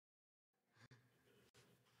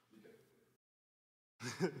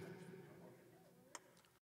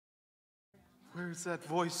Where is that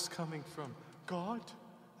voice coming from? God?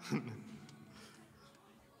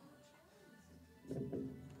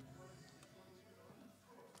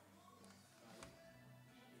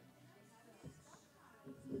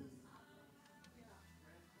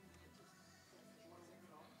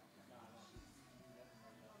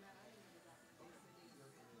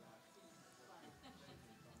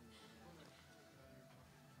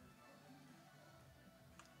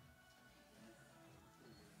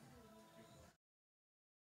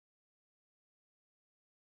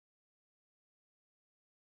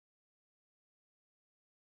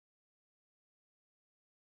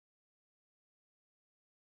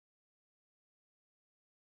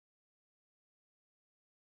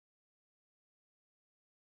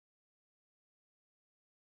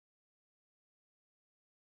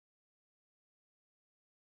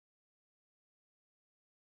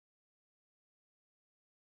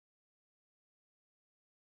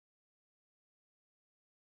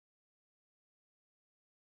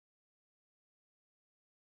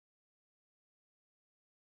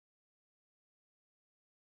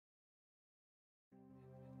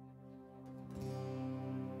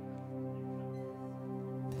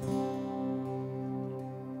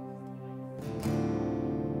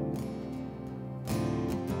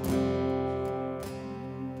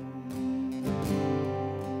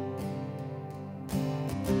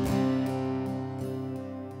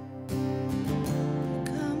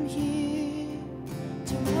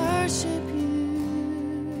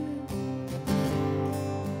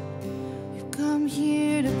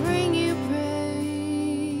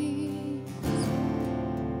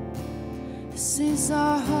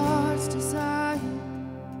 Our heart's desire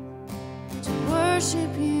to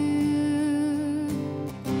worship you.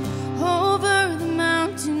 Over the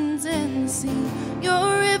mountains and the sea,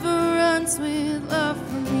 your river runs with love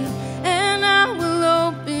for me. And I will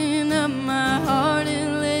open up my heart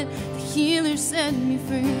and let the healer set me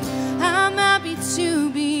free. I'm happy to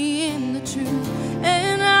be in the truth,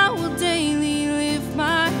 and I will daily lift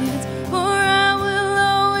my hands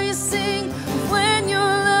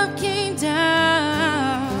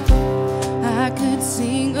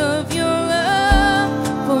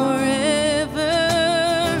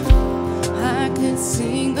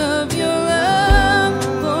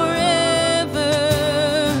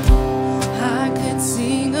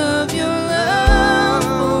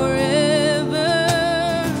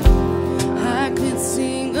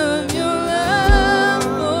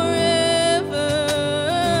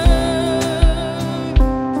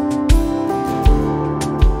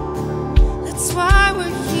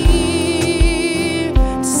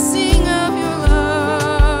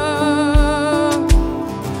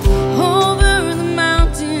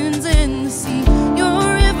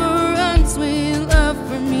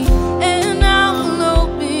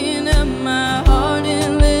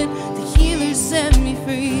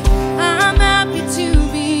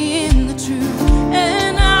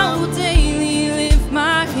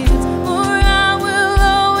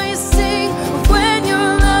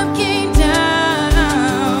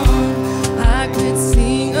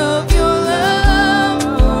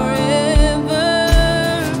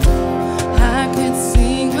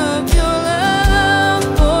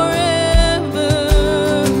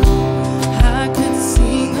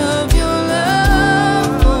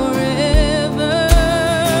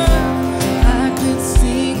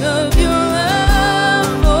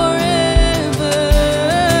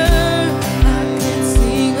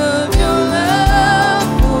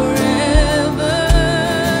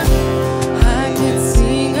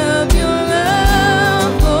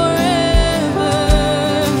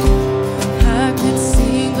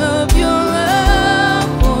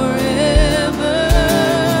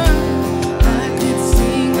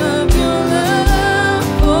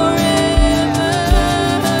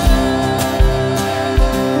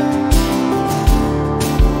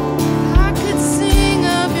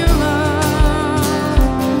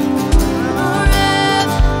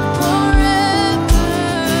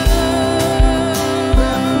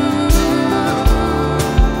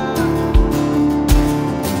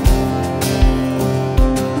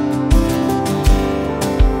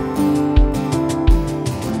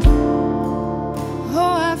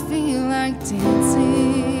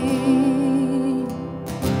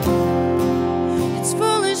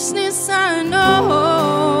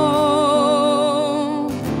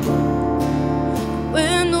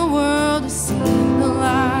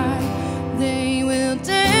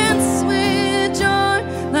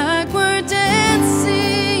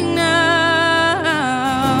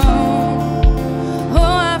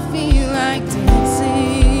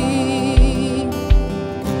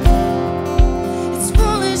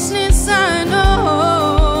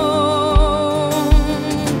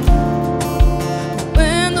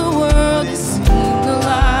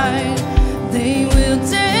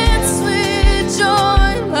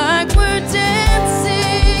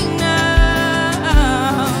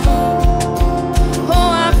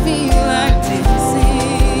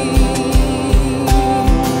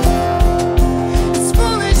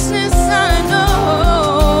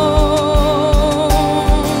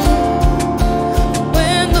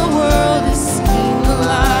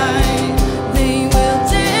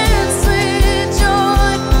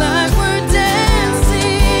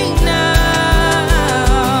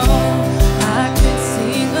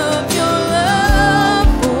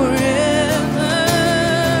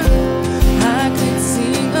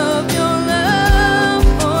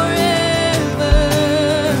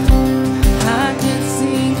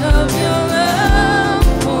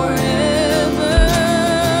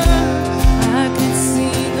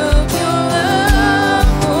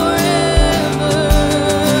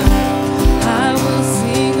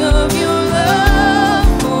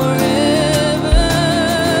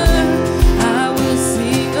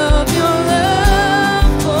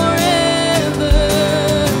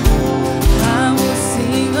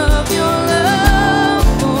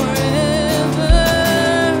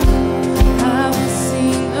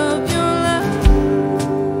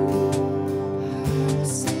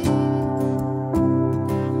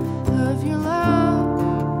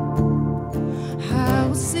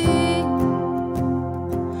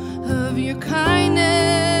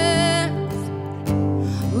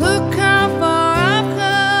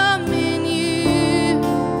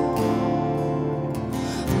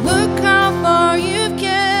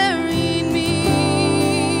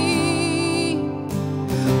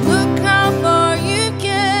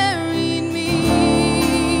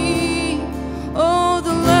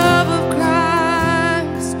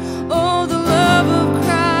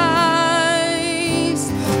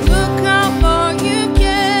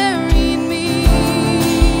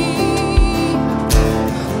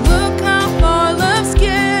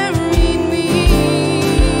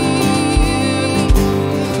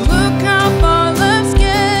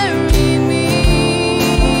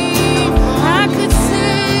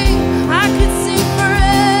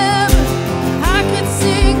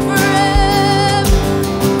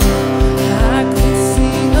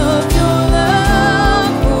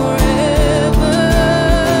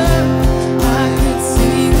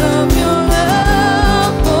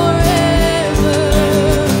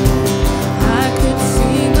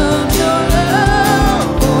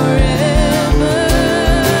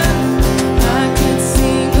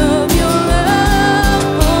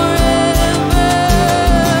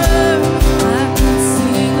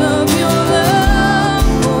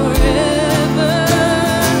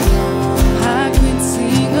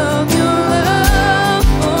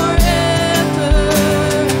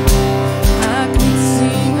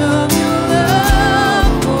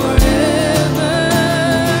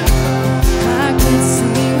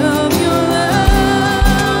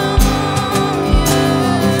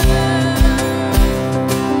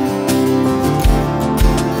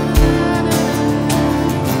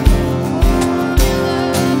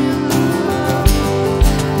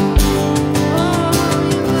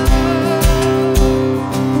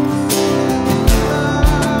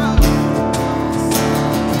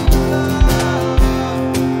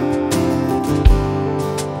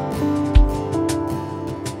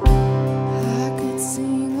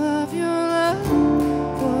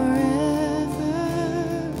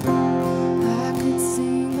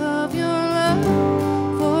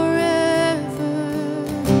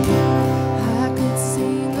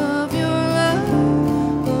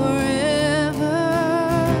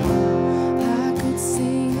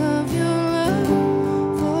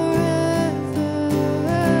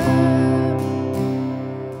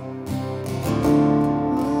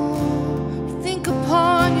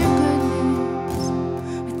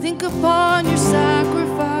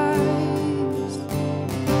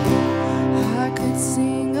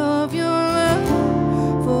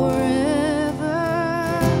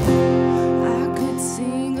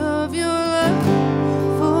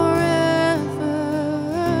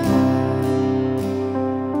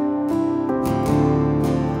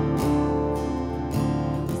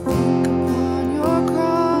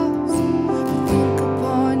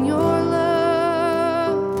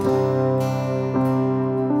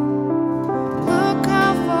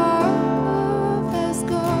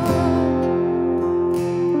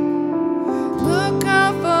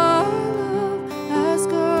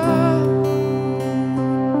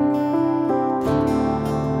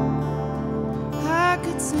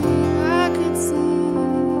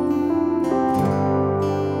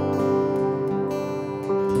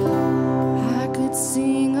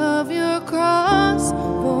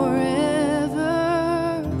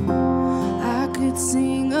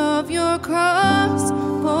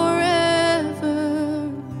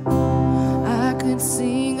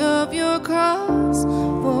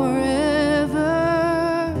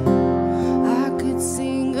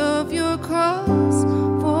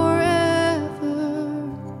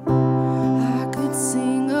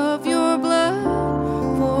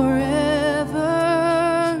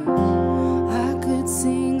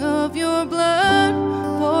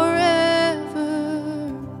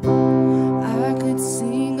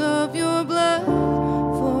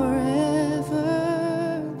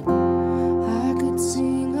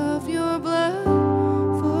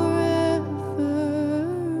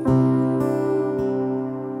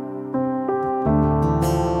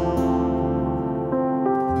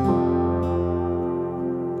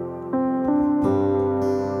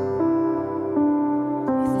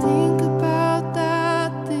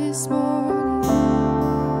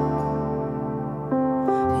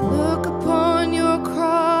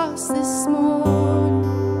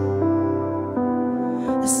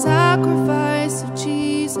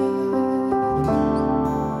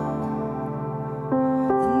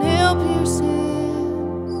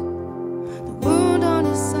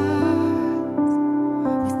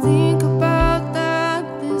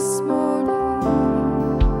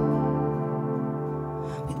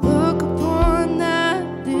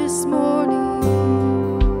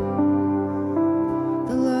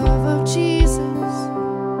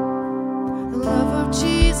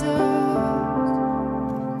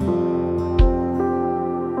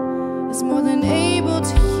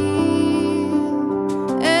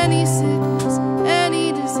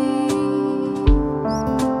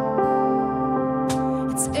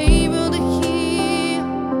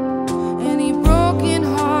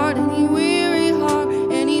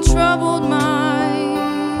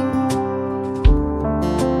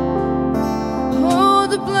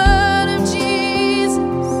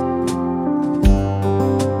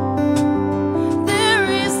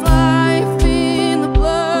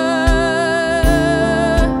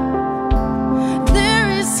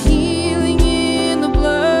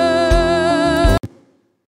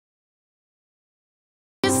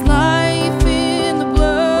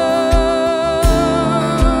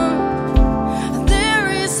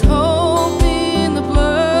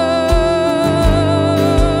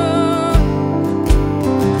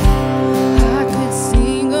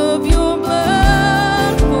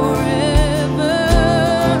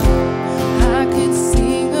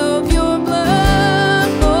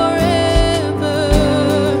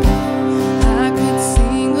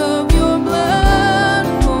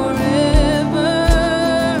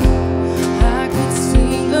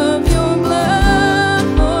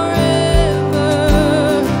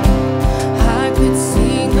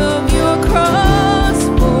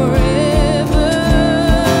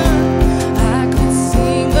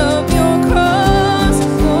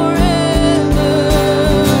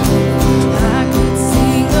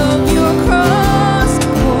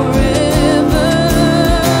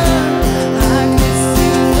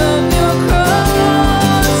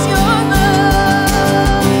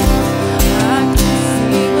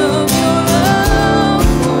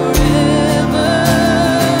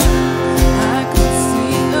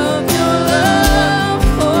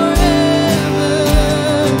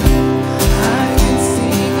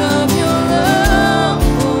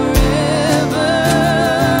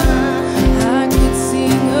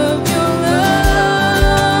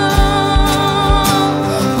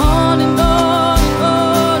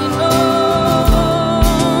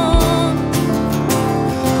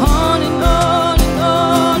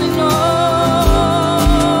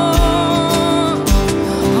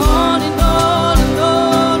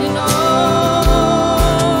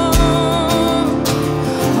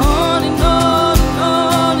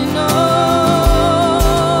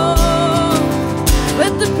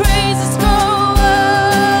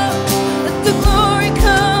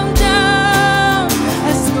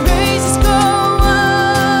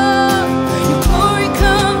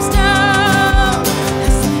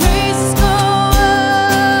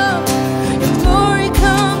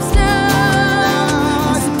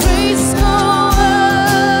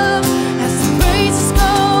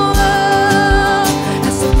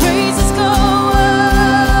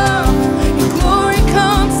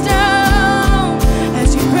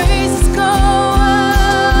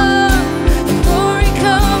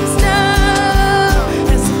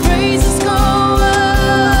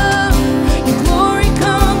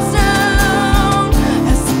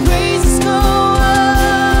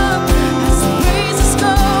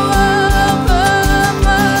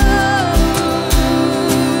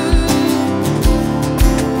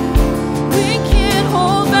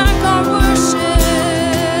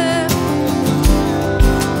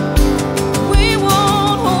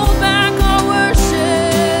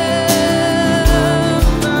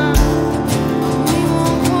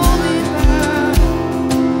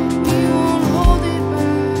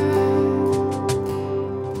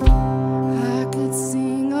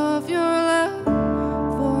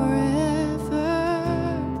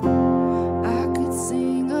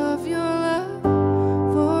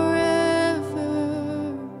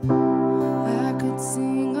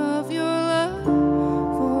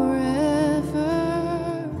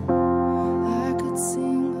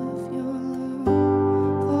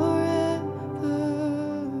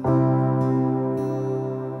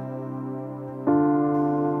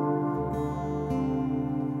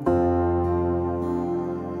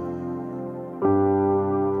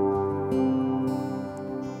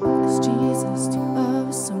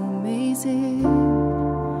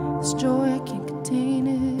This joy, I can't contain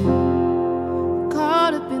it.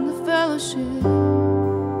 Caught up in the fellowship,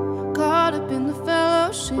 caught up in the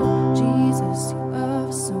fellowship. Jesus, your love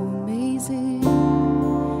is so amazing.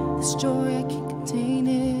 This joy, I can't contain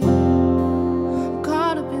it.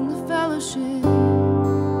 Caught up in the fellowship,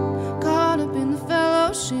 caught up in the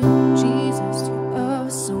fellowship. Jesus, your love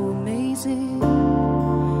is so amazing.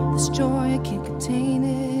 This joy, I can't contain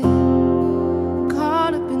it.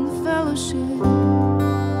 Caught up in the fellowship,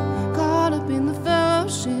 caught up in the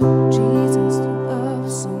fellowship. Jesus, your love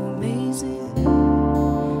is so amazing.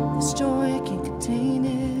 This joy, I can't contain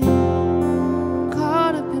it.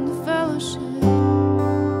 Caught up in the fellowship,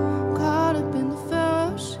 caught up in the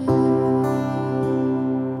fellowship.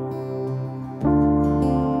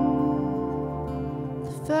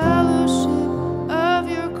 The fellowship of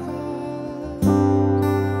your cross,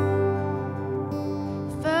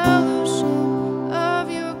 the fellowship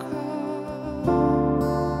of your cross.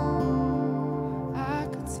 I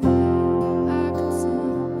could sing, I could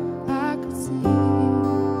sing, I could sing.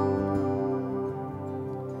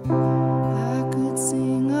 I could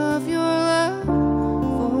sing of your love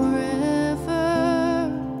forever.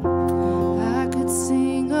 I could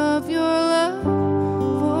sing of your love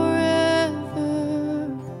forever.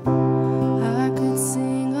 I could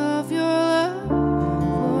sing of your love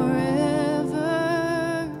forever.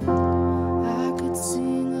 I could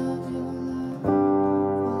sing of your love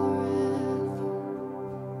forever.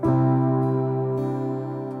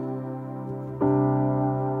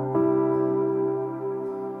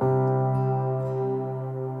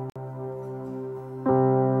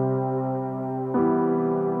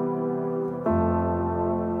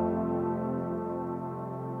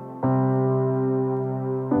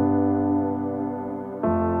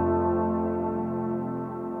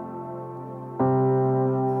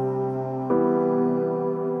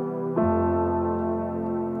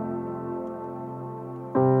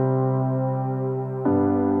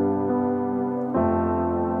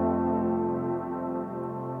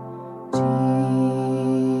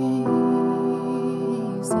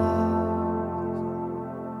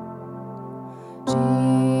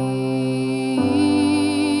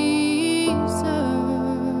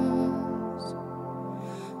 Jesus,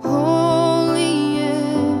 holy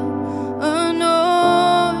and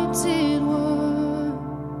anointed one.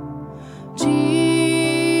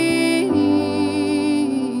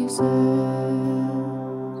 Jesus,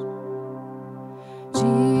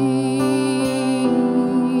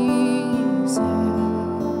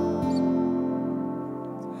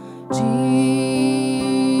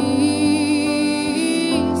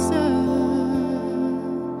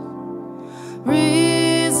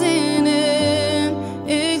 risen and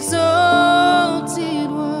exalted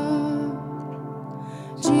one.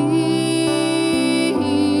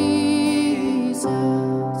 Jesus,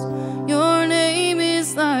 your name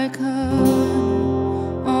is like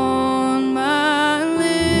honey on my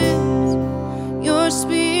lips. Your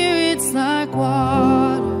spirit's like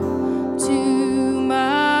water to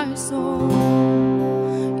my soul.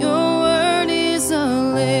 Your word is a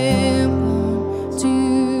lamp unto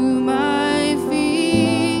my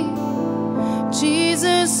feet.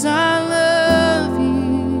 Jesus, I love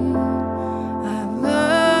you. I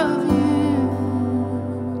love you.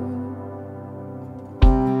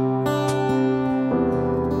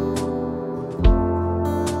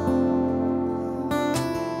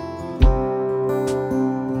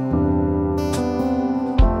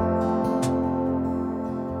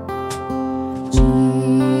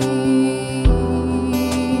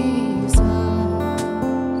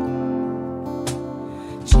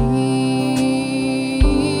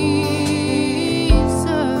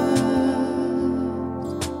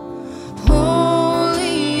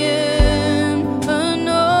 Holy and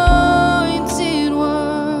anointed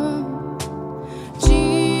one.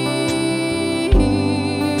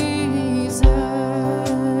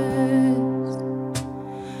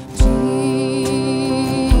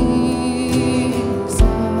 Jesus,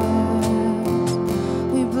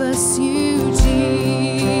 we bless you, Jesus.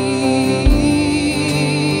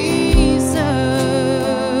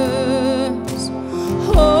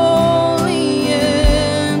 Holy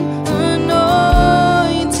and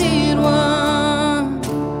anointed one.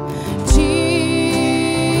 Jesus,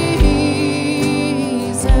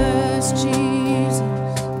 Jesus,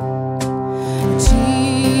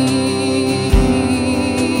 Jesus.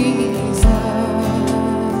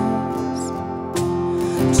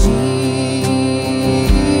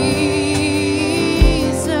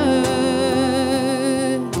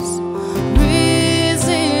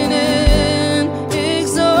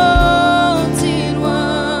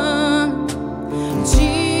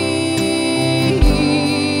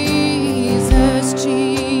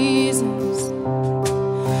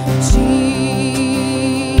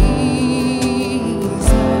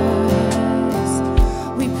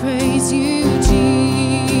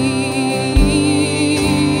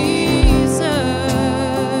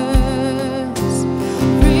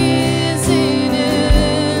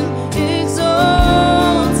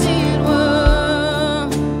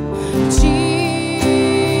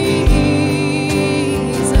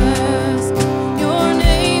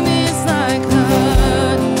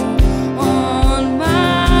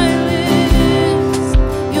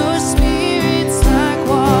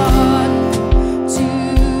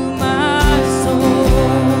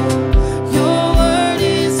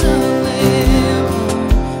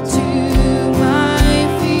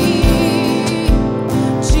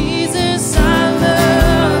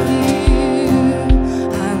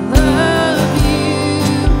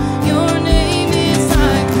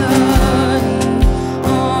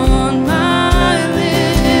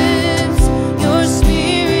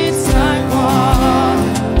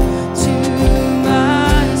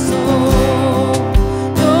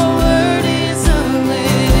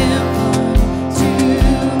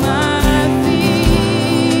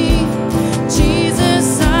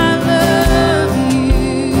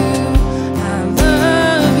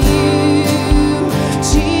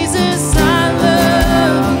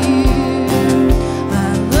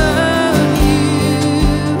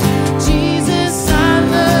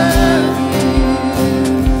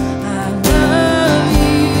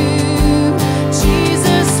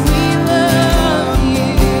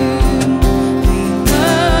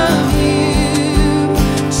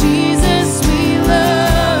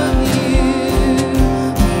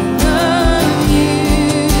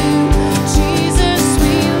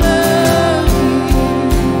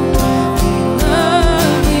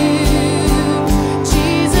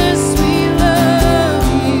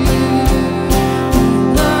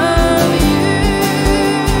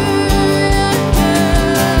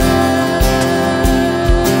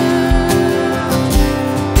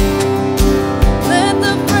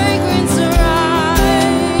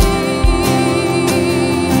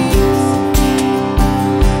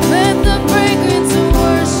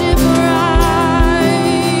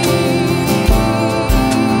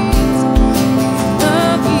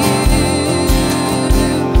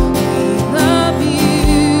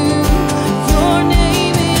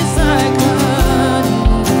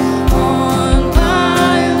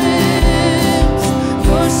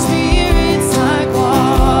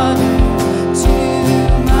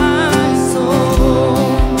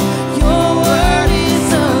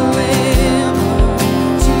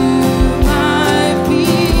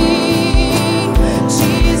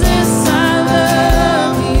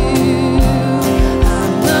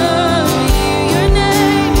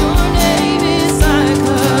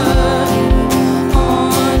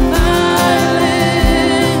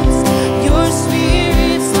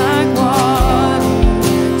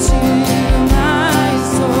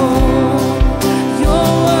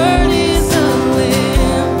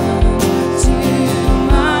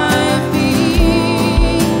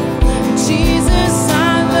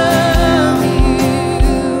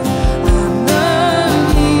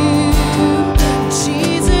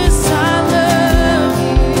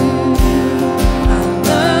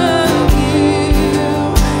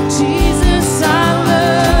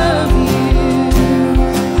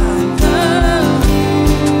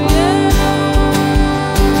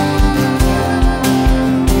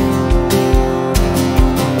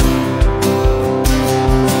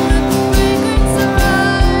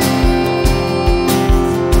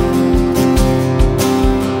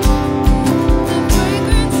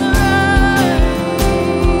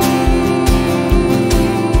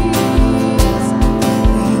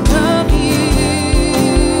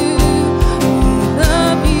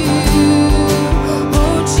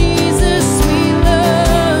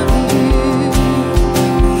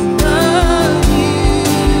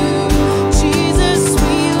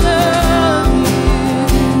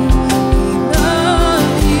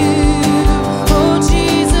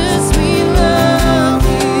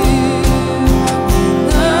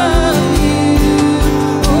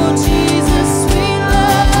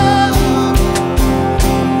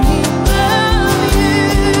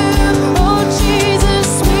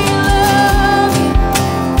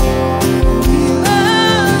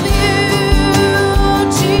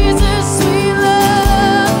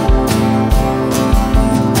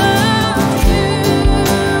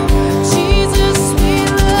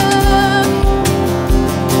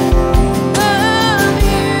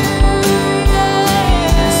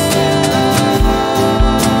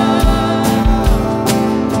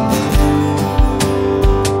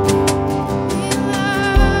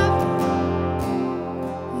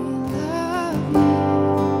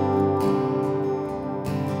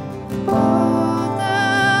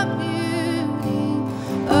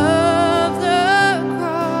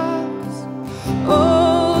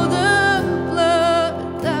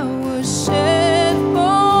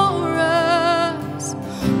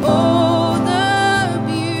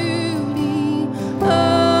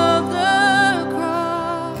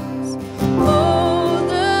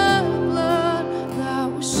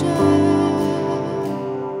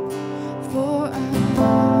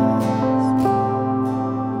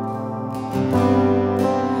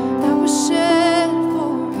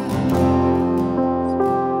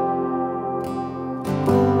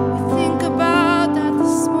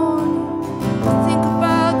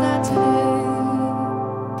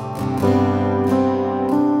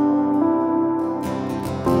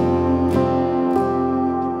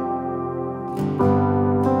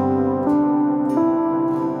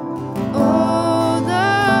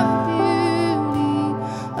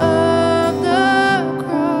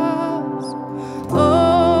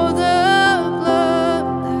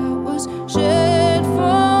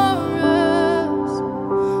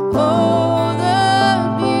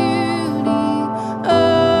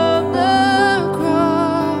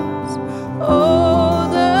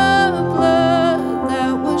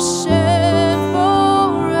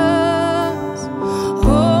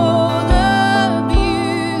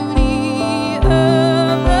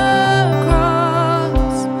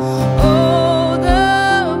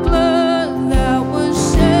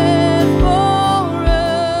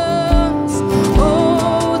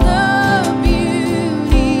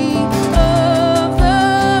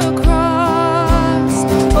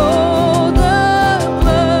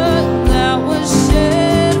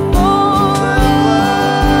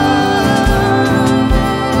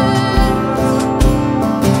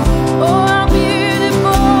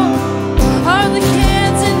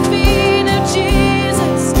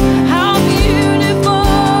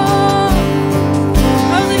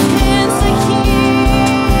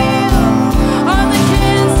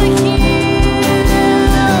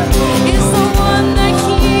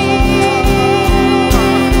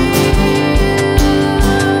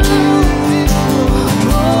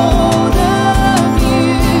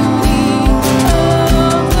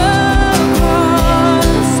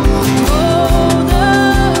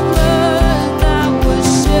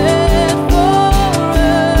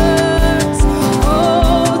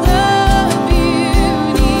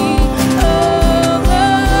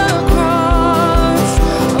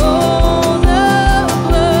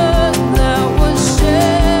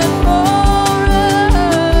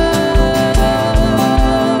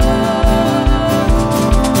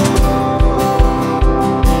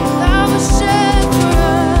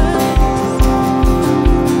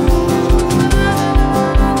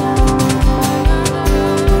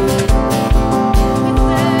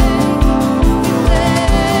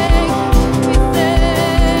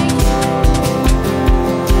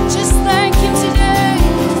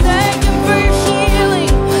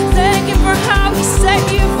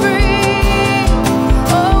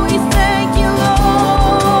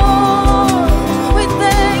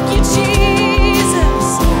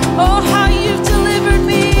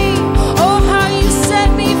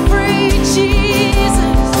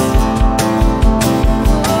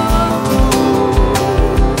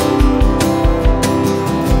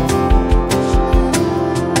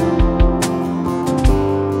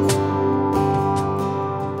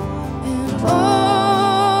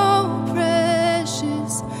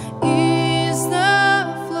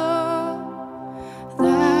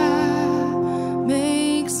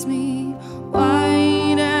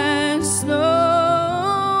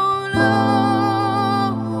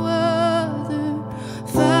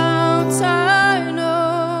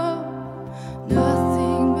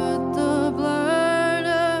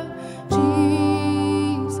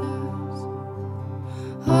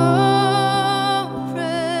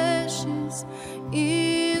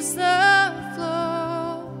 is the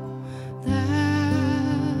flow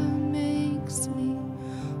that makes me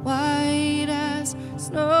white as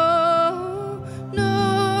snow. No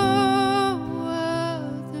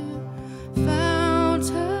other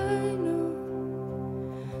fount I know,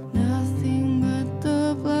 nothing but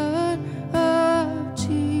the blood of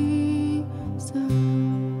Jesus.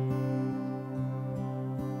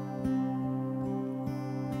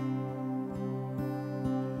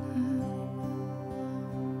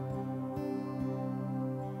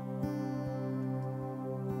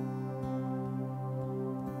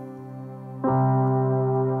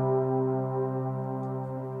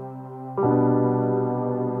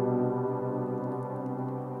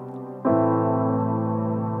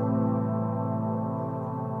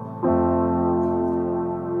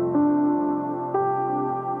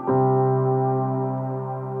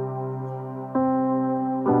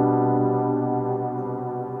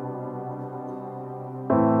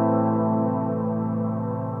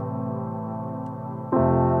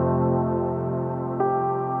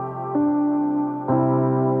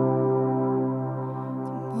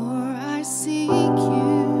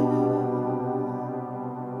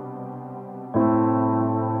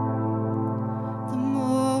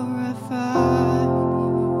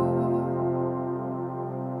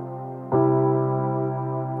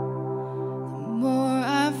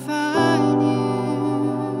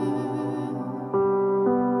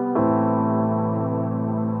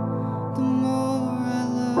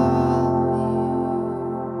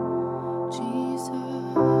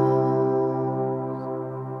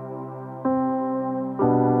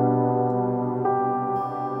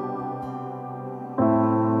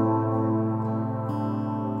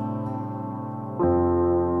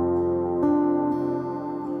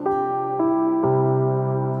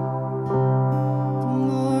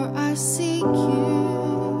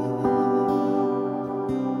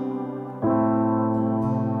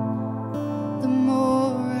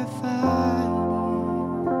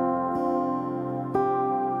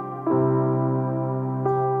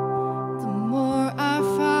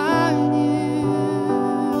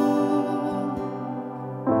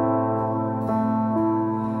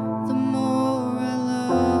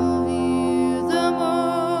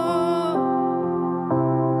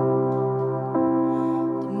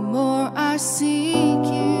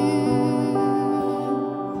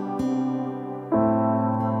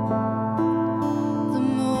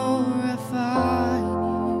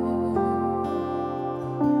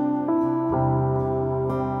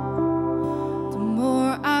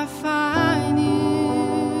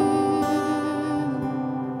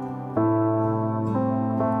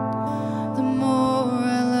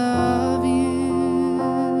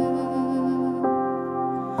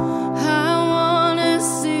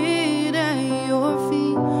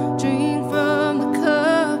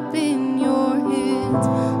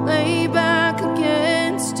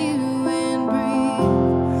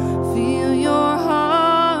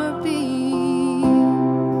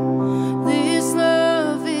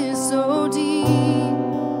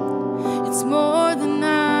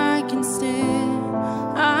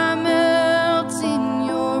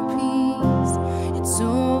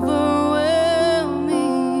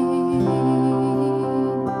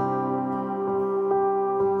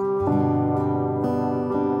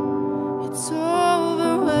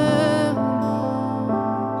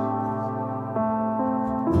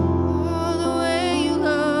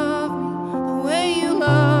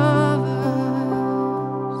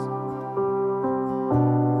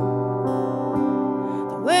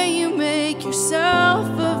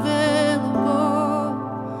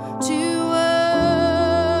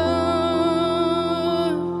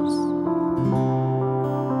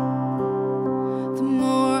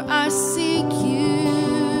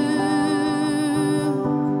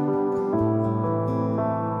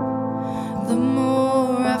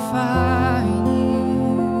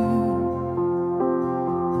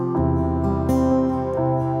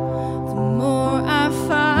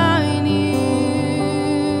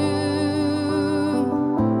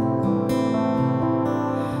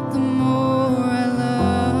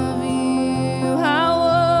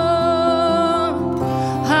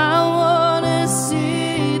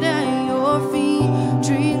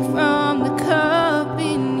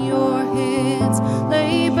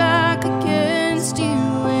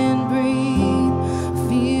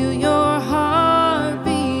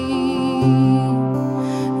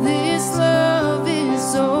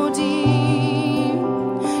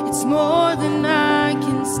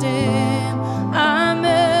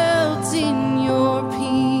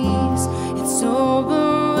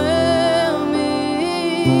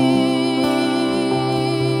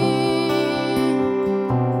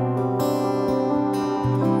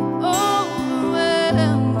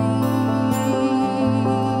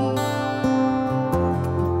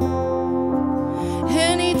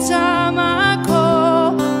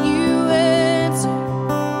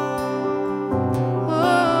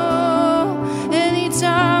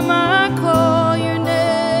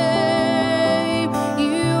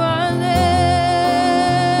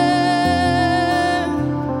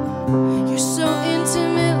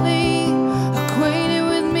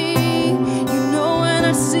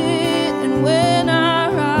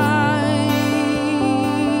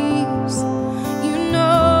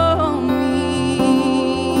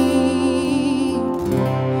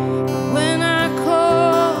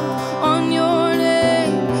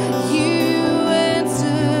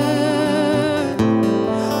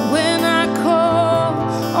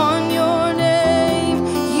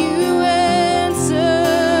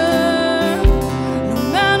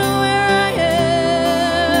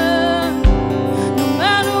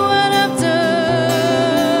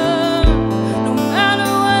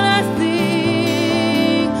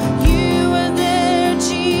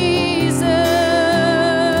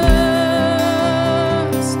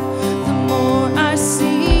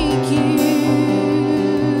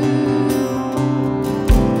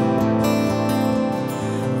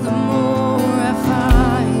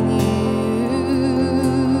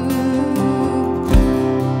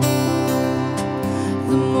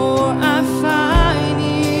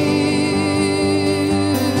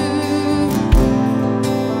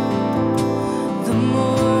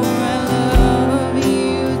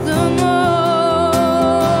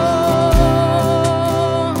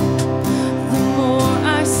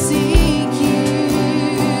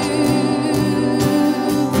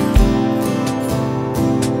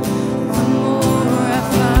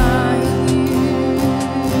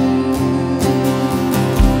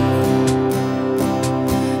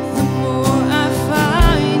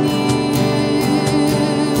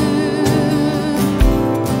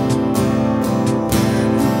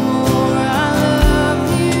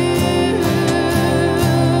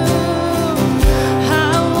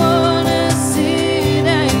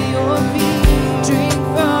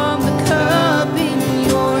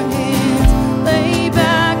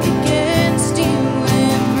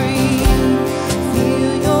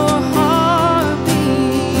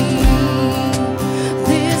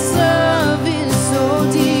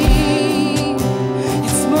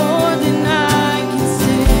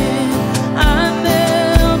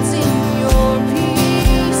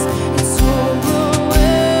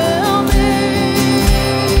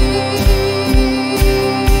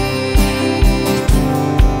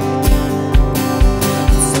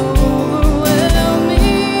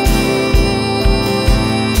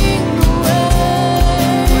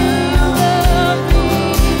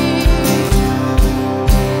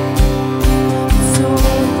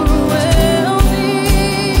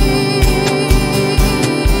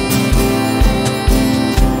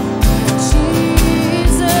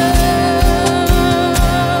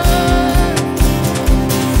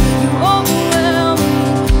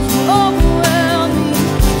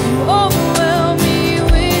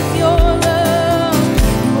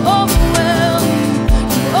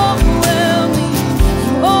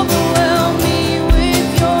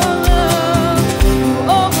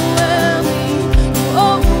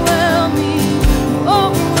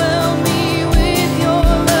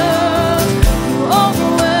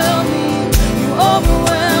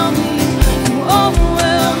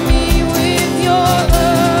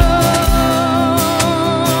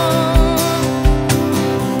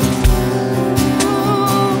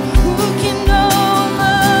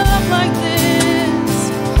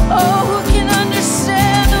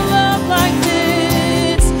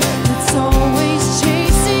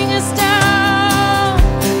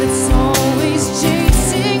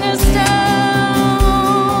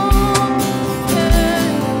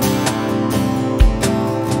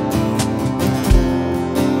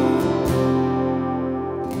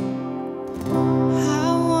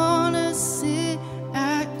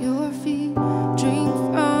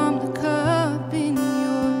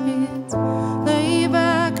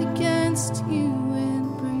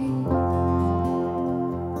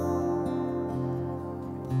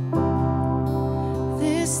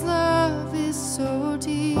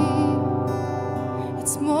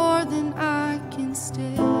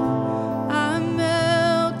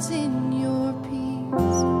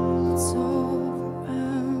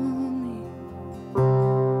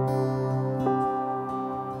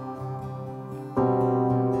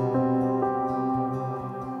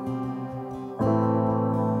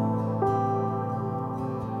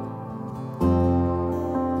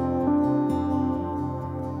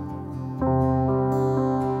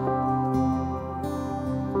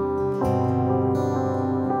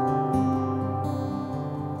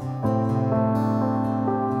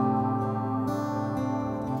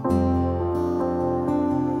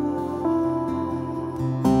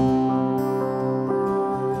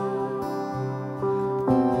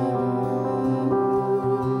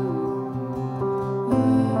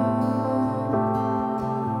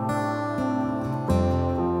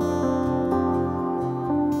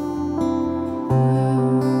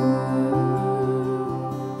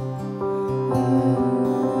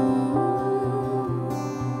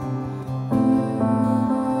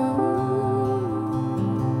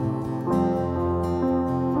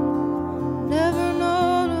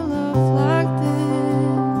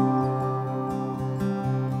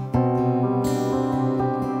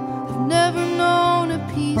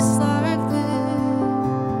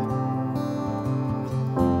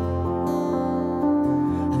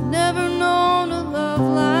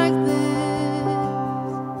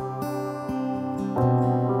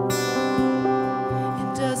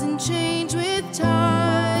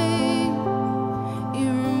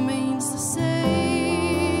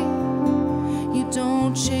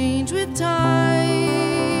 change with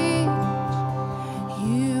time.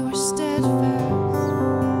 You are steadfast.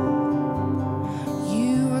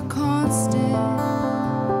 You are constant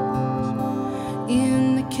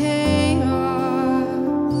in the chaos,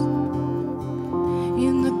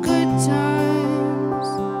 in the good times,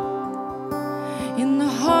 in the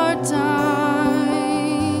hard times,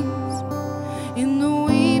 in the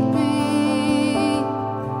weeping,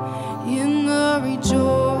 in the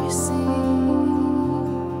rejoicing.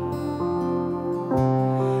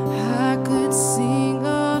 I could sing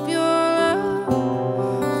of your love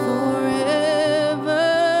forever.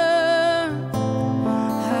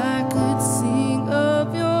 I could sing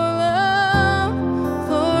of your love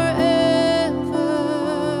forever.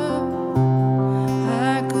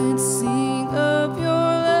 I could sing of your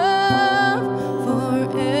love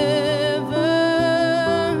forever.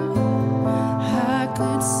 I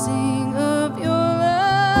could sing of your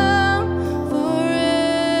love forever.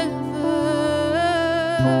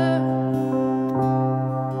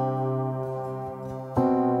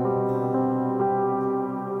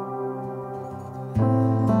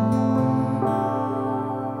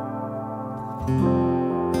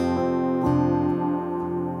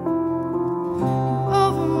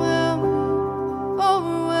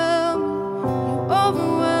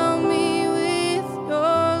 Overwhelm me with your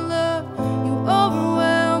love. You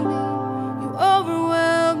overwhelm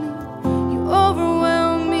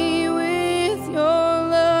me with your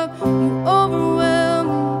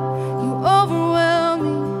love.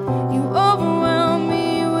 You overwhelm me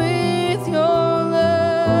with your love.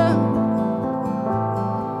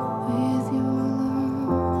 With your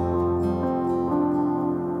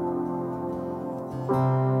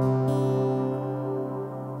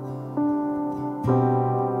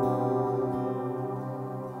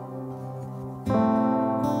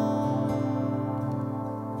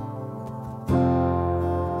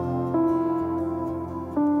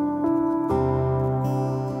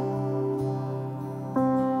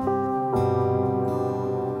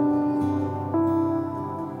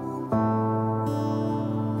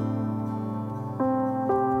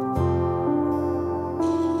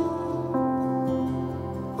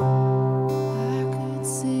I could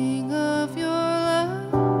sing of your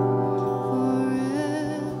love forever.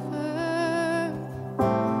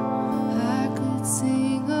 I could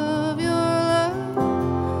sing of your love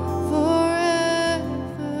forever.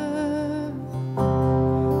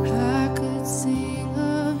 I could sing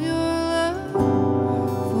of your love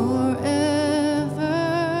forever.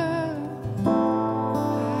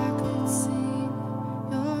 I could sing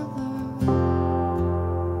your love.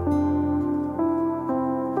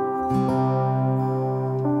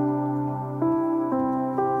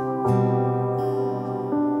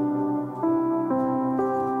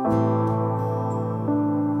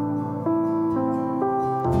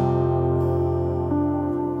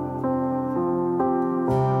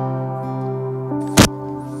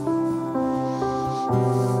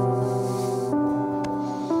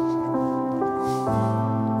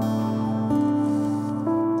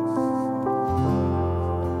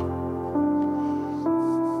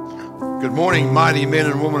 Good morning, mighty men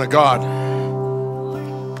and women of God.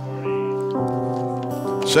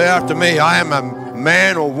 Say after me, I am a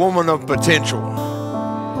man or woman of potential.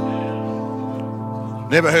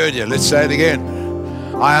 Never heard you. Let's say it again.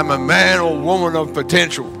 I am a man or woman of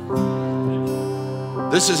potential.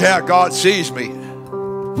 This is how God sees me.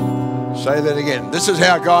 Say that again. This is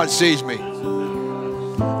how God sees me.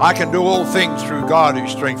 I can do all things through God who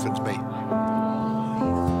strengthens me.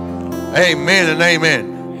 Amen and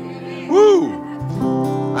amen. Woo!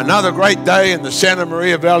 Another great day in the Santa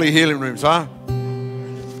Maria Valley Healing Rooms, huh?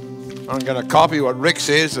 I'm going to copy what Rick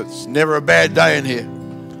says. It's never a bad day in here.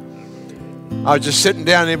 I was just sitting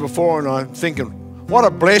down here before and I'm thinking, what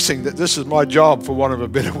a blessing that this is my job, for want of a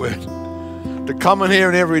better word. To come in here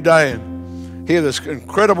and every day and hear this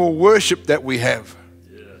incredible worship that we have.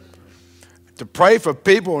 To pray for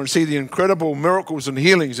people and see the incredible miracles and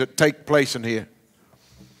healings that take place in here.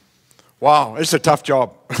 Wow, it's a tough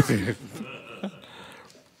job.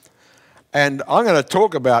 And I'm going to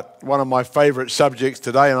talk about one of my favorite subjects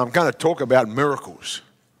today, and I'm going to talk about miracles.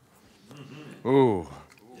 Ooh.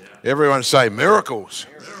 Everyone say miracles.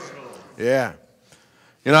 Yeah.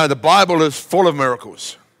 You know, the Bible is full of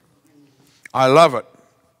miracles. I love it.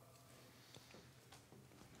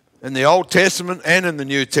 In the Old Testament and in the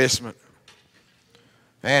New Testament.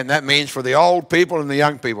 And that means for the old people and the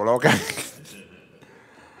young people, okay?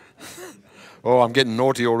 Oh, I'm getting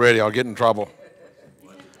naughty already. I'll get in trouble.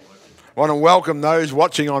 I want to welcome those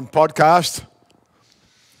watching on podcast.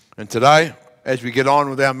 And today, as we get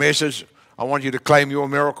on with our message, I want you to claim your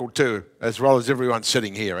miracle too, as well as everyone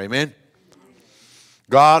sitting here. Amen?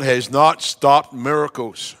 God has not stopped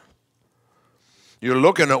miracles. You're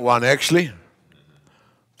looking at one, actually.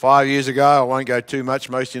 5 years ago, I won't go too much,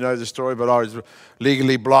 most of you know the story, but I was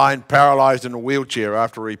legally blind, paralyzed in a wheelchair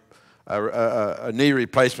after a knee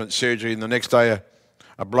replacement surgery, and the next day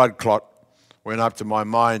a blood clot went up to my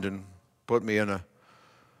mind and put me in a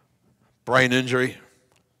brain injury,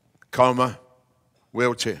 coma,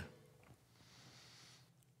 wheelchair.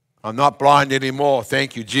 I'm not blind anymore,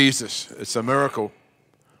 thank you, Jesus. It's a miracle.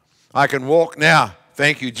 I can walk now,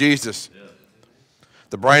 thank you, Jesus.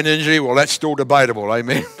 The brain injury, well, that's still debatable,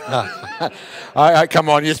 amen. Come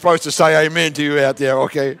on, you're supposed to say amen to you out there,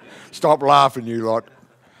 okay? Stop laughing, you lot.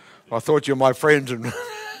 I thought you were my friends. And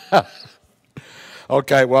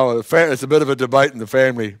okay, well, it's a bit of a debate in the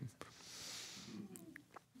family.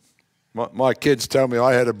 My kids tell me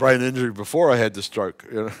I had a brain injury before I had the stroke.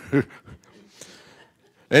 You know?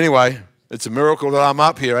 Anyway, it's a miracle that I'm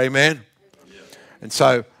up here, amen? And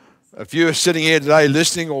so, if you're sitting here today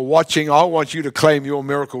listening or watching, I want you to claim your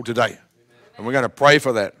miracle today. And we're going to pray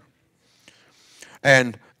for that.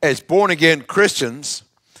 And as born-again Christians,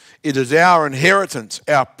 it is our inheritance,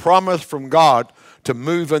 our promise from God to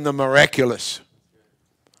move in the miraculous.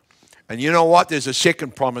 And you know what? There's a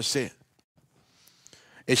second promise there.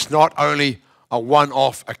 It's not only a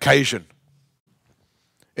one-off occasion.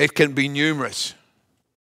 It can be numerous.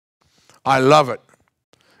 I love it.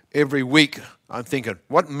 Every week I'm thinking,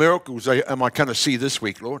 what miracles am I going to see this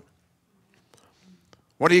week, Lord?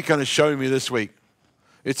 What are you going to show me this week?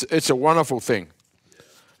 It's a wonderful thing.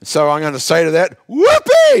 And so I'm going to say to that,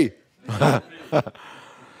 whoopee!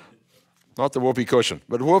 Not the whoopee cushion,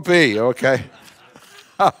 but whoopee, okay?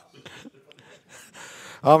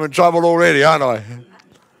 I'm in trouble already, aren't I?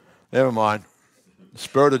 Never mind. The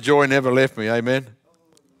spirit of joy never left me, amen?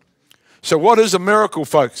 So what is a miracle,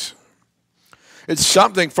 folks? It's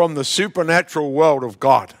something from the supernatural world of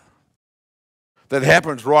God that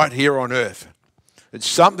happens right here on earth. It's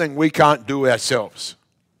something we can't do ourselves.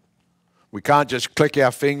 We can't just click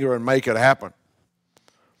our finger and make it happen.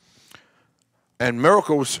 And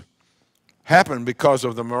miracles happen because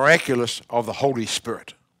of the miraculous of the Holy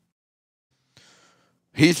Spirit.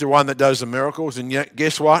 He's the one that does the miracles, and yet,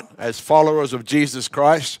 guess what? As followers of Jesus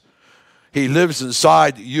Christ, He lives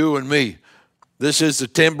inside you and me. This is the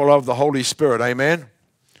temple of the Holy Spirit, amen?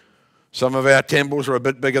 Some of our temples are a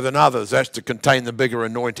bit bigger than others. That's to contain the bigger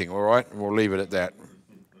anointing, all right? And we'll leave it at that.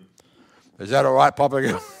 Is that all right,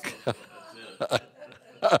 Papa?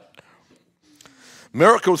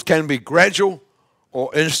 Miracles can be gradual or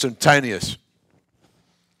instantaneous.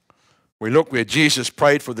 We look where Jesus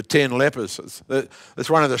prayed for the 10 lepers. It's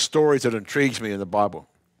one of the stories that intrigues me in the Bible.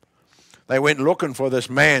 They went looking for this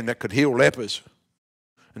man that could heal lepers.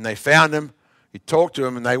 And they found him. He talked to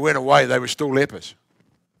them, and they went away. They were still lepers.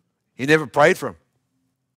 He never prayed for them.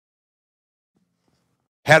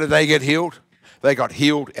 How did they get healed? They got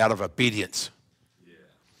healed out of obedience. Yeah.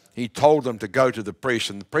 He told them to go to the priest.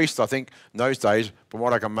 And the priest, I think, in those days, from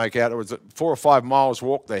what I can make out, it was 4 or 5 miles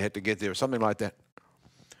walk they had to get there, or something like that.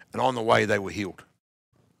 And on the way, they were healed.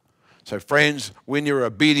 So, friends, when you're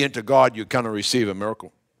obedient to God, you're going to receive a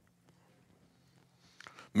miracle.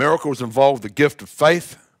 Miracles involve the gift of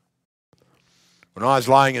faith. When I was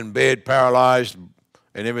lying in bed, paralyzed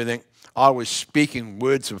and everything, I was speaking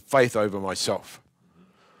words of faith over myself.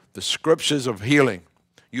 The scriptures of healing.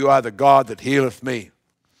 You are the God that healeth me.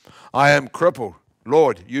 I am crippled.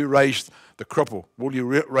 Lord, you raised the cripple. Will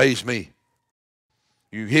you raise me?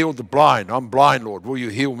 You healed the blind. I'm blind, Lord. Will you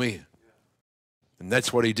heal me? And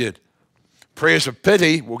that's what He did. Prayers of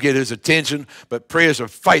pity will get His attention, but prayers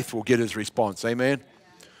of faith will get His response. Amen?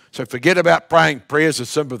 So forget about praying prayers of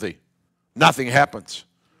sympathy. Nothing happens.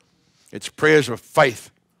 It's prayers of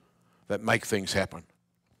faith that make things happen.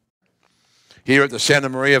 Here at the Santa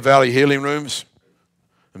Maria Valley Healing Rooms,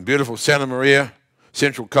 in beautiful Santa Maria,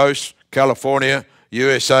 Central Coast, California,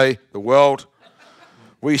 USA, the world,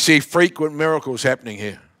 we see frequent miracles happening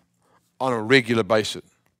here on a regular basis.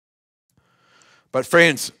 But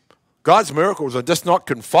friends, God's miracles are just not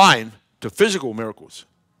confined to physical miracles.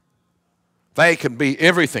 They can be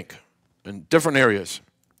everything in different areas.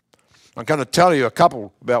 I'm going to tell you a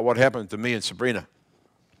couple about what happened to me and Sabrina.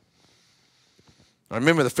 I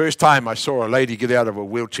remember the first time I saw a lady get out of a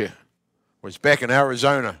wheelchair. It was back in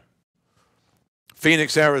Arizona,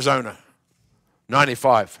 Phoenix, Arizona,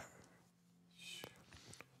 95.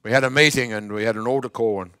 We had a meeting and we had an altar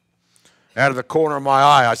call, and out of the corner of my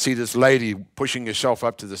eye, I see this lady pushing herself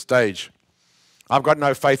up to the stage. I've got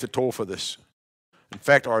no faith at all for this. In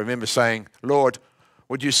fact, I remember saying, Lord,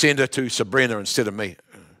 would you send her to Sabrina instead of me?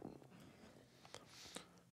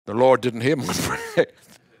 The Lord didn't hear my prayer.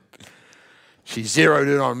 She zeroed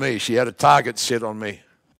in on me. She had a target set on me.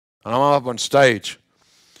 And I'm up on stage.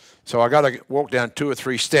 So I got to walk down 2 or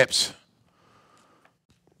 3 steps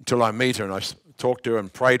until I meet her, and I talked to her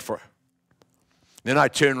and prayed for her. Then I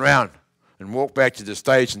turned around and walked back to the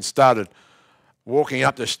stage and started walking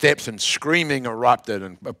up the steps, and screaming erupted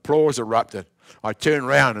and applause erupted. I turned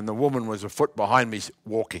around and the woman was a foot behind me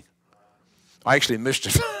walking. I actually missed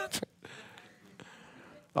it.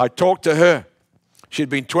 I talked to her. She'd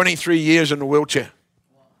been 23 years in a wheelchair.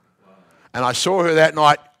 And I saw her that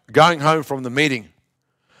night going home from the meeting,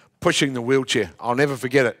 pushing the wheelchair. I'll never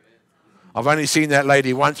forget it. I've only seen that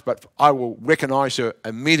lady once, but I will recognize her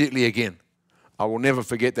immediately again. I will never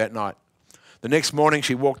forget that night. The next morning,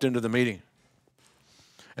 she walked into the meeting.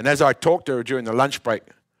 And as I talked to her during the lunch break,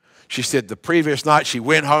 she said the previous night she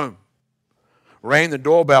went home, rang the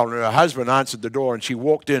doorbell, and her husband answered the door, and she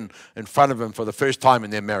walked in front of him for the first time in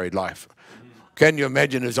their married life. Can you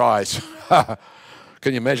imagine his eyes?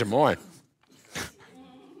 Can you imagine mine?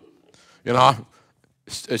 You know,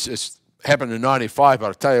 it's happened in 95, but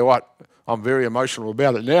I'll tell you what, I'm very emotional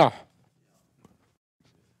about it now.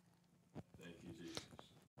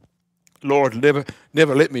 Lord, never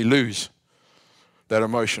let me lose that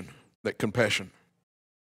emotion, that compassion.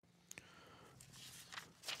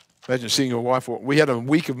 Imagine seeing your wife. We had a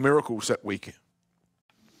week of miracles that week.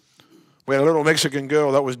 We had a little Mexican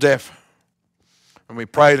girl that was deaf. And we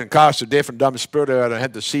prayed and cast a deaf and dumb spirit out and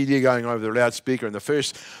had the CD going over the loudspeaker. And the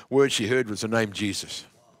first word she heard was the name Jesus.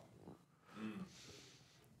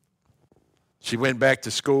 She went back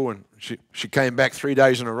to school, and she came back 3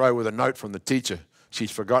 days in a row with a note from the teacher.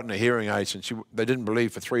 She's forgotten her hearing aids, and they didn't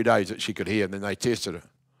believe for 3 days that she could hear, and then they tested her.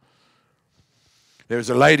 There was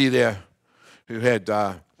a lady there who had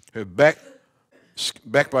her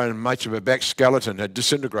backbone and much of her back skeleton had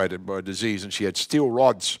disintegrated by a disease, and she had steel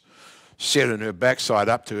rods set in her backside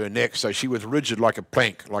up to her neck, so she was rigid like a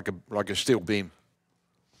plank, like a steel beam.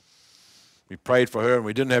 We prayed for her, and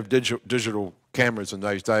we didn't have digital cameras in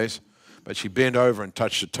those days, but she bent over and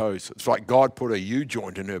touched her toes. It's like God put a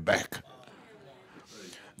U-joint in her back.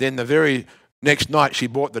 Then the very next night, she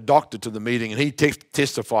brought the doctor to the meeting, and he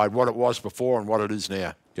testified what it was before and what it is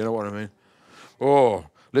now. You know what I mean? Oh,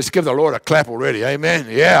 let's give the Lord a clap already. Amen?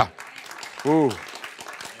 Yeah. Ooh.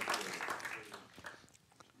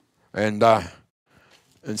 And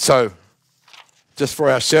so, just for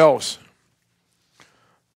ourselves,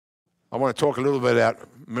 I want to talk a little bit about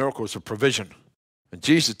miracles of provision. And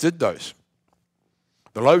Jesus did those.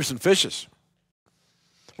 The loaves and fishes.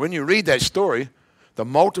 When you read that story, the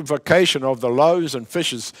multiplication of the loaves and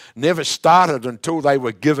fishes never started until they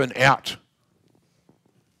were given out.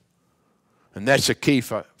 And that's the key,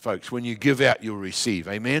 folks. When you give out, you'll receive.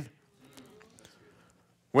 Amen?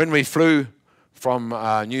 When we flew from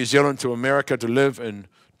New Zealand to America to live in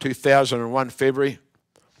 2001 February,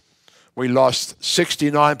 we lost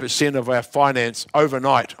 69% of our finance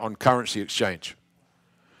overnight on currency exchange.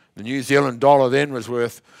 The New Zealand dollar then was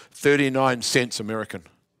worth 39 cents American.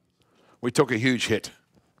 We took a huge hit.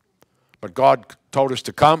 But God told us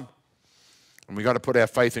to come, and we've got to put our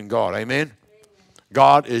faith in God. Amen?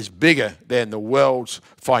 God is bigger than the world's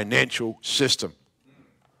financial system.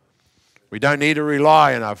 We don't need to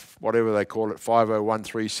rely on whatever they call it,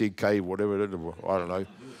 5013CK, whatever it is, I don't know,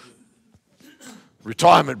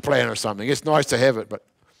 retirement plan or something. It's nice to have it, but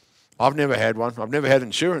I've never had one. I've never had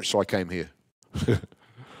insurance till I came here.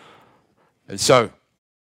 And so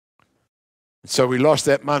we lost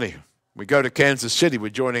that money. We go to Kansas City. We're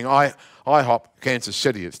joining IHOP Kansas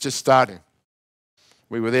City. It's just starting.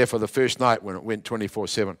 We were there for the first night when it went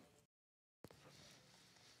 24/7.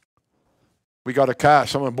 We got a car.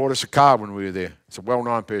 Someone bought us a car when we were there. It's a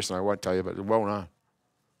well-known person. I won't tell you, but it's well-known.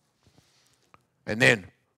 And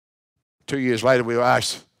then 2 years later, we were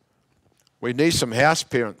asked, we need some house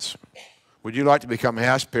parents. Would you like to become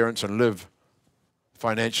house parents and live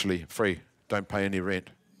financially free? Don't pay any rent.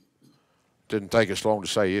 Didn't take us long to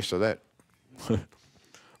say yes to that.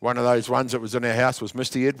 One of those ones that was in our house was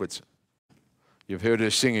Misty Edwards. You've heard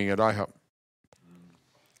her singing at IHOP.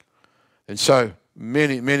 And so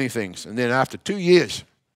many things. And then after 2 years,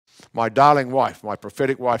 my darling wife, my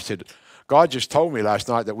prophetic wife said, God just told me last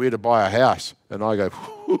night that we're to buy a house. And I go,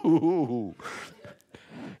 hoo.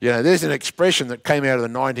 You know, there's an expression that came out of the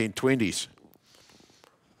 1920s.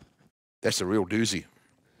 That's a real doozy.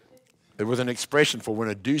 It was an expression for when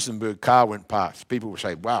a Duesenberg car went past. People would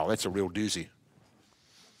say, wow, that's a real doozy.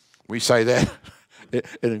 We say that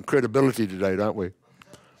in incredibility today, don't we?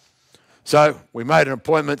 So we made an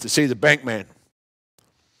appointment to see the bank man.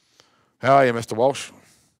 How are you, Mr. Walsh?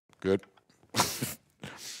 Good.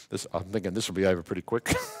 I'm thinking this will be over pretty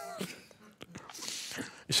quick.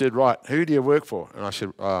 He said, right, who do you work for? And I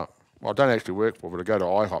said, well, I don't actually work for, but I go to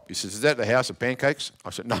IHOP. He says, is that the House of Pancakes? I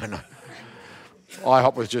said, no.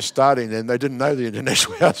 IHOP was just starting then. They didn't know the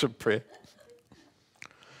International House of Prayer.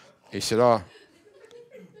 He said, oh.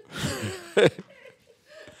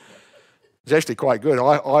 It's actually quite good.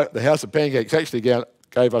 The House of Pancakes actually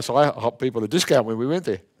gave us IHOP people a discount when we went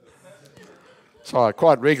there. So I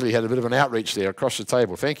quite regularly had a bit of an outreach there across the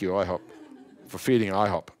table. Thank you, IHOP, for feeding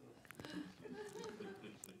IHOP.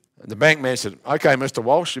 And the bank man said, okay, Mr.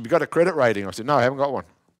 Walsh, have you got a credit rating? I said, no, I haven't got one.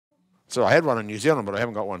 So I had one in New Zealand, but I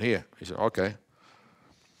haven't got one here. He said, okay.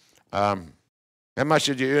 How much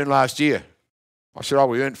did you earn last year? I said, oh,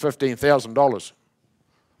 we earned $15,000.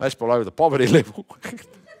 That's below the poverty level.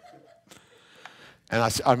 And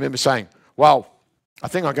I remember saying, well, I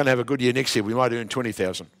think I'm going to have a good year next year. We might earn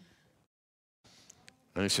 20,000.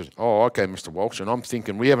 And he said, oh, okay, Mr. Walsh. And I'm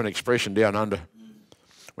thinking, we have an expression down under.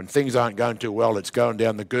 When things aren't going too well, it's going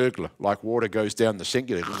down the gurgler, like water goes down the sink.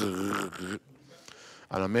 And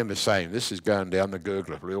I remember saying, this is going down the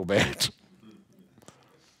gurgler real bad.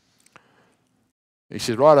 He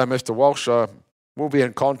said, righto, Mr. Walsh, we'll be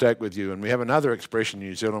in contact with you. And we have another expression in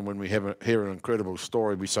New Zealand when we hear an incredible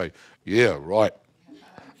story. We say, yeah, right.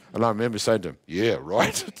 And I remember saying to him, yeah,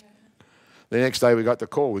 right. The next day we got the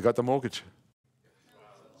call. We got the mortgage.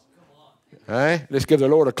 Hey, let's give the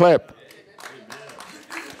Lord a clap.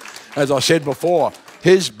 As I said before,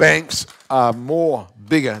 his banks are more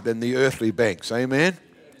bigger than the earthly banks. Amen?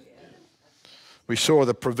 We saw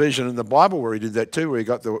the provision in the Bible where he did that too, where he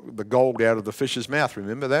got the gold out of the fish's mouth.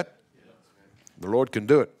 Remember that? The Lord can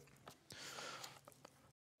do it.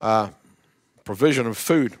 Provision of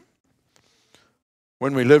food.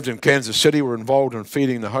 When we lived in Kansas City, we were involved in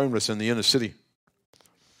feeding the homeless in the inner city.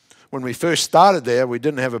 When we first started there, we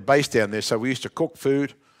didn't have a base down there, so we used to cook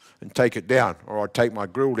food and take it down, or I'd take my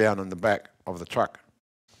grill down in the back of the truck.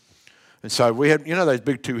 And so we had, you know those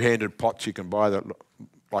big two-handed pots you can buy, that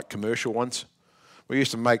like commercial ones? We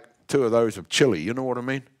used to make 2 of those of chili, you know what I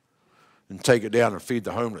mean? And take it down and feed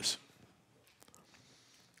the homeless.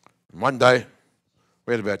 And one day,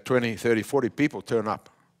 we had about 20, 30, 40 people turn up.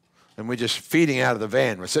 And we're just feeding out of the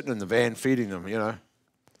van. We're sitting in the van feeding them, you know.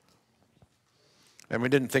 And we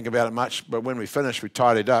didn't think about it much, but when we finished, we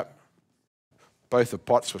tidied up. Both the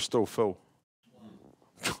pots were still full.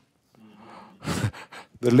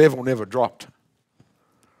 The level never dropped.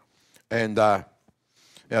 And our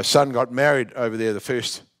son got married over there the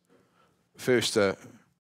first year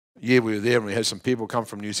we were there, and we had some people come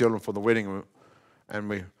from New Zealand for the wedding, and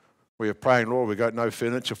we were praying, Lord, we got no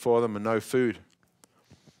furniture for them and no food.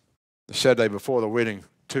 The Saturday before the wedding,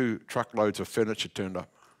 2 truckloads of furniture turned up.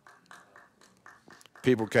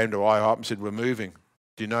 People came to IHOP and said, we're moving.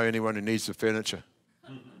 Do you know anyone who needs the furniture?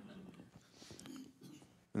 And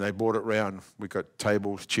they brought it round. We got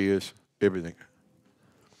tables, chairs, everything.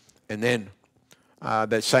 And then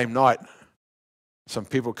that same night, some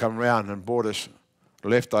people come round and brought us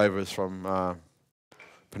leftovers from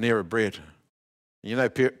Panera Bread. You know,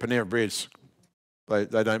 Panera Breads,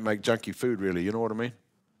 they don't make junky food really, you know what I mean?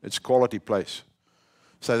 It's a quality place.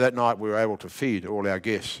 So that night we were able to feed all our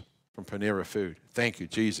guests from Panera food. Thank you,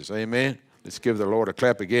 Jesus. Amen. Let's give the Lord a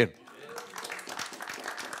clap again.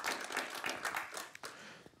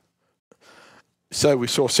 So we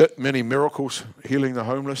saw many miracles healing the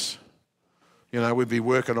homeless. You know, we'd be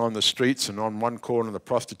working on the streets, and on one corner the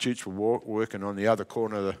prostitutes were working, on the other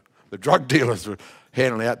corner the drug dealers were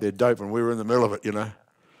handing out their dope, and we were in the middle of it, you know.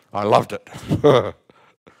 I loved it.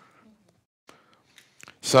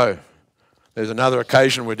 So there's another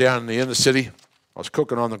occasion we're down in the inner city. I was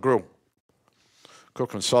cooking on the grill,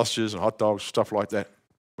 cooking sausages and hot dogs, stuff like that.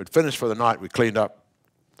 We'd finished for the night. We cleaned up.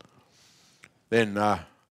 Then I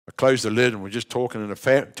closed the lid, and we're just talking,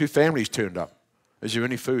 and 2 families turned up. Is there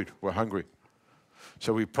any food? We're hungry.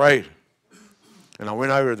 So we prayed, and I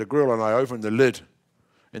went over to the grill, and I opened the lid,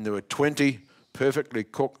 and there were 20 perfectly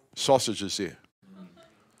cooked sausages there,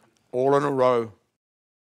 all in a row.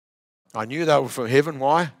 I knew they were from heaven.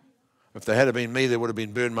 Why? If they had been me, there would have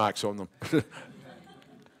been burn marks on them.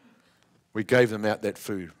 We gave them out that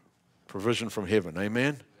food. Provision from heaven.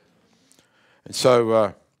 Amen? And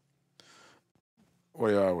so,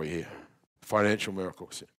 where are we here? Financial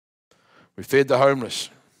miracles. We fed the homeless.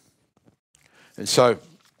 And so,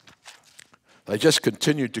 they just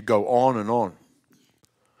continued to go on and on.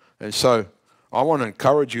 And so, I want to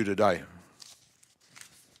encourage you today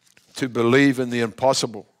to believe in the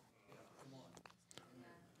impossible.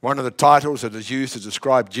 One of the titles that is used to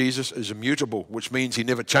describe Jesus is immutable, which means he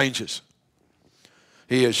never changes.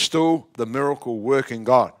 He is still the miracle working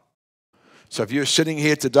God. So if you're sitting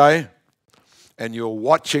here today and you're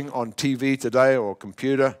watching on TV today or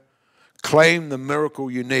computer, claim the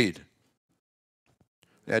miracle you need.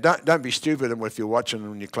 Now, don't be stupid if you're watching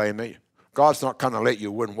and you claim it. God's not going to let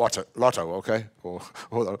you win lotto, okay? Or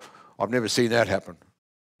I've never seen that happen.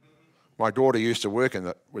 My daughter used to work in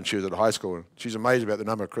that when she was at high school. And she's amazed about the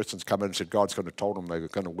number of Christians come in and said God's going to told them they were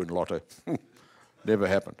going to win lotto. Never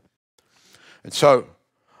happened. And so,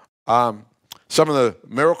 some of the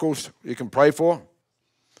miracles you can pray for,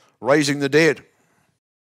 raising the dead.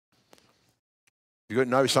 You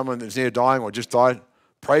know someone that's near dying or just died,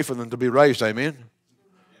 pray for them to be raised, amen?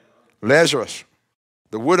 Lazarus,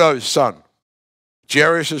 the widow's son,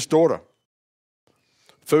 Jairus' daughter.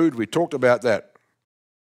 Food, we talked about that.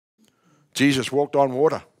 Jesus walked on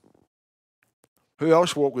water. Who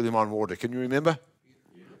else walked with him on water? Can you remember?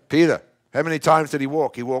 Peter. How many times did he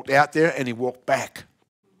walk? He walked out there and he walked back.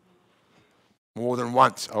 More than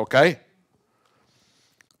once, okay?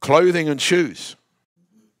 Clothing and shoes.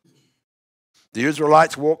 The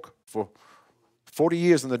Israelites walked for 40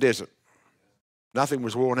 years in the desert. Nothing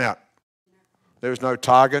was worn out. There was no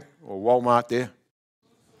Target or Walmart there.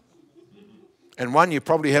 And one you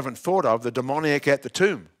probably haven't thought of, the demoniac at the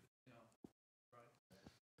tomb.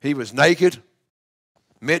 He was naked,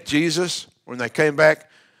 met Jesus. When they came back,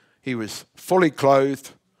 he was fully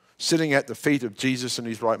clothed, sitting at the feet of Jesus in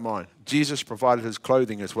his right mind. Jesus provided his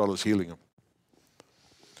clothing as well as healing him.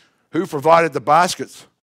 Who provided the baskets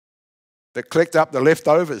that collected up the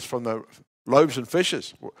leftovers from the loaves and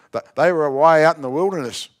fishes? They were away out in the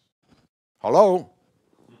wilderness. Hello?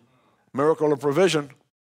 Miracle of provision.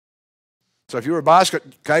 So if you're a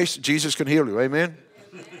basket case, Jesus can heal you. Amen?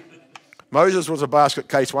 Moses was a basket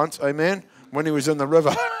case once. Amen? When he was in the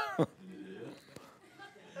river.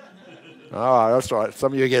 Oh, that's right.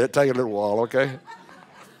 Some of you get it. Take a little while, okay?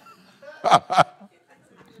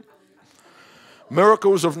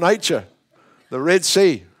 Miracles of nature. The Red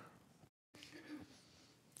Sea.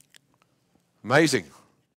 Amazing.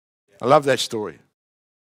 I love that story.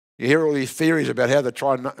 You hear all these theories about how they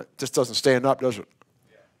try and just doesn't stand up, does it?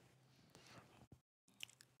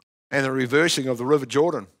 And the reversing of the River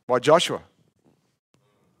Jordan by Joshua.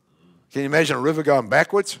 Can you imagine a river going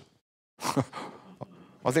backwards?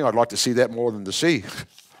 I think I'd like to see that more than the sea.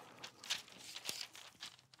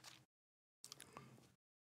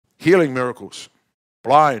 Healing miracles.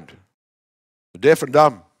 Blind, the deaf and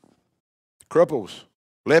dumb, cripples,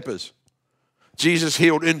 lepers. Jesus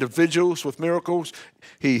healed individuals with miracles.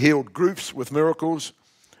 He healed groups with miracles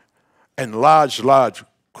and large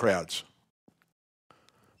crowds.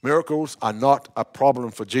 Miracles are not a problem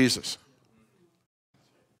for Jesus.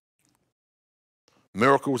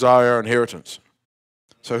 Miracles are our inheritance.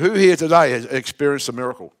 So who here today has experienced a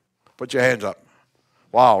miracle? Put your hands up.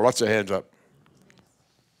 Wow, lots of hands up.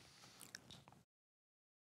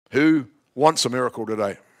 Who wants a miracle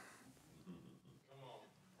today?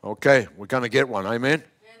 Okay, we're going to get one. Amen?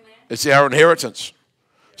 It's our inheritance.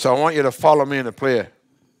 So I want you to follow me in a prayer.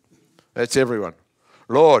 That's everyone.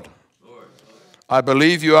 Lord, I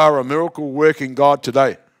believe you are a miracle-working God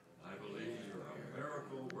today.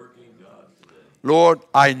 Lord,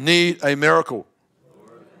 I need a miracle.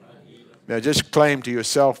 Now just claim to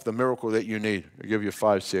yourself the miracle that you need. I'll give you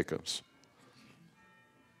 5 seconds.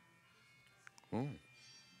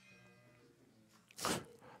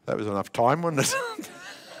 That was enough time, wasn't it?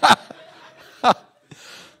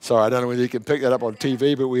 Sorry, I don't know whether you can pick that up on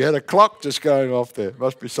TV, but we had a clock just going off there.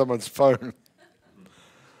 Must be someone's phone.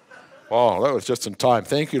 Oh, that was just in time.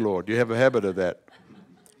 Thank you, Lord. You have a habit of that.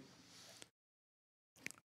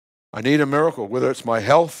 I need a miracle, whether it's my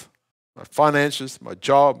health, my finances, my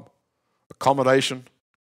job, accommodation.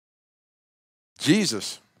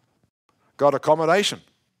 Jesus got accommodation.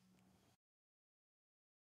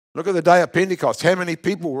 Look at the day of Pentecost. How many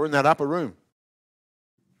people were in that upper room?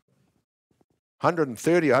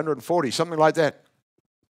 130, 140, something like that.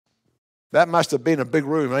 That must have been a big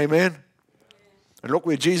room, amen? And look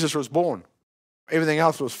where Jesus was born. Everything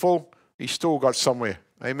else was full. He still got somewhere,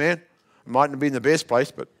 amen? It mightn't have been the best place,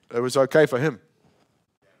 but it was okay for him.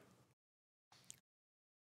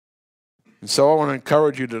 And so I want to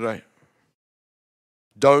encourage you today.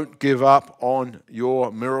 Don't give up on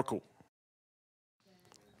your miracle.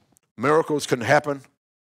 Miracles can happen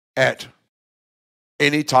at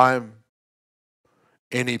any time,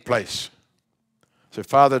 any place. So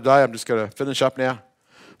Father, today, I'm just going to finish up now.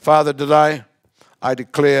 Father, today, I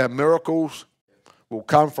declare miracles will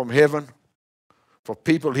come from heaven for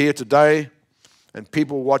people here today and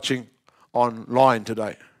people watching online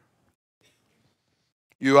today.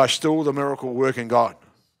 You are still the miracle working God.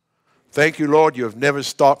 Thank you, Lord, you have never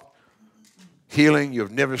stopped healing.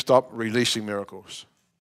 You've never stopped releasing miracles.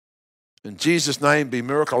 In Jesus' name, be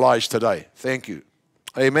miracleized today. Thank you.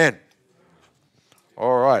 Amen.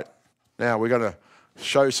 All right. Now we're going to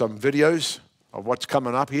show some videos of what's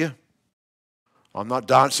coming up here. I'm not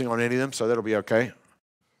dancing on any of them, so that'll be okay.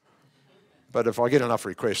 But if I get enough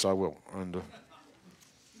requests, I will. And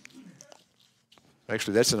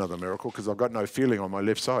actually, that's another miracle because I've got no feeling on my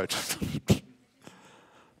left side.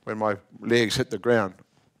 When my legs hit the ground,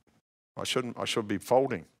 I should be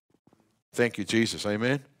folding. Thank you, Jesus.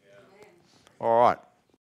 Amen. All right.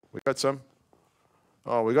 We got some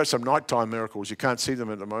nighttime miracles. You can't see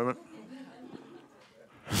them at the moment.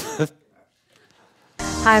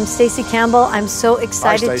 Hi, I'm Stacey Campbell. I'm so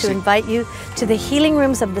excited Hi, to invite you to the healing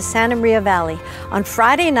rooms of the Santa Maria Valley on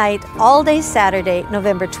Friday night, all day Saturday,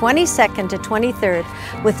 November 22nd to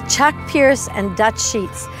 23rd, with Chuck Pierce and Dutch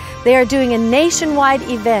Sheets. They are doing a nationwide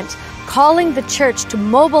event calling the church to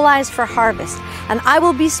mobilize for harvest. And I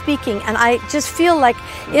will be speaking, and I just feel like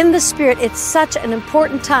in the Spirit, it's such an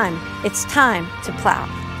important time. It's time to plow.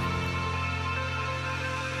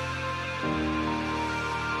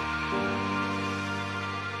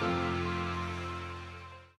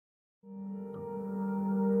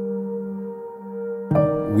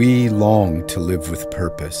 We long to live with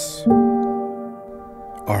purpose.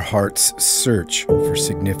 Our hearts search for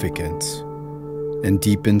significance. And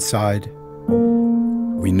deep inside,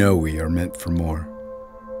 we know we are meant for more.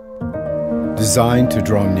 Designed to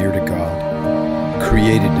draw near to God,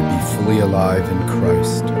 created to be fully alive in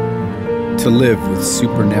Christ, to live with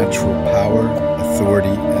supernatural power, authority,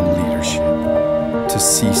 and leadership, to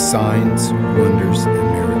see signs, wonders, and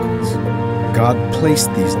miracles. God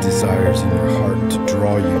placed these desires in your heart to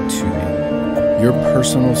draw you to Him, your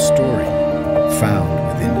personal story found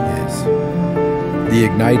within His. The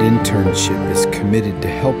Ignite internship is committed to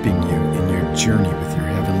helping you in your journey with your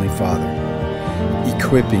Heavenly Father,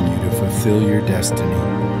 equipping you to fulfill your destiny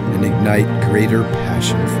and ignite greater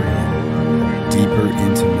passion for Him.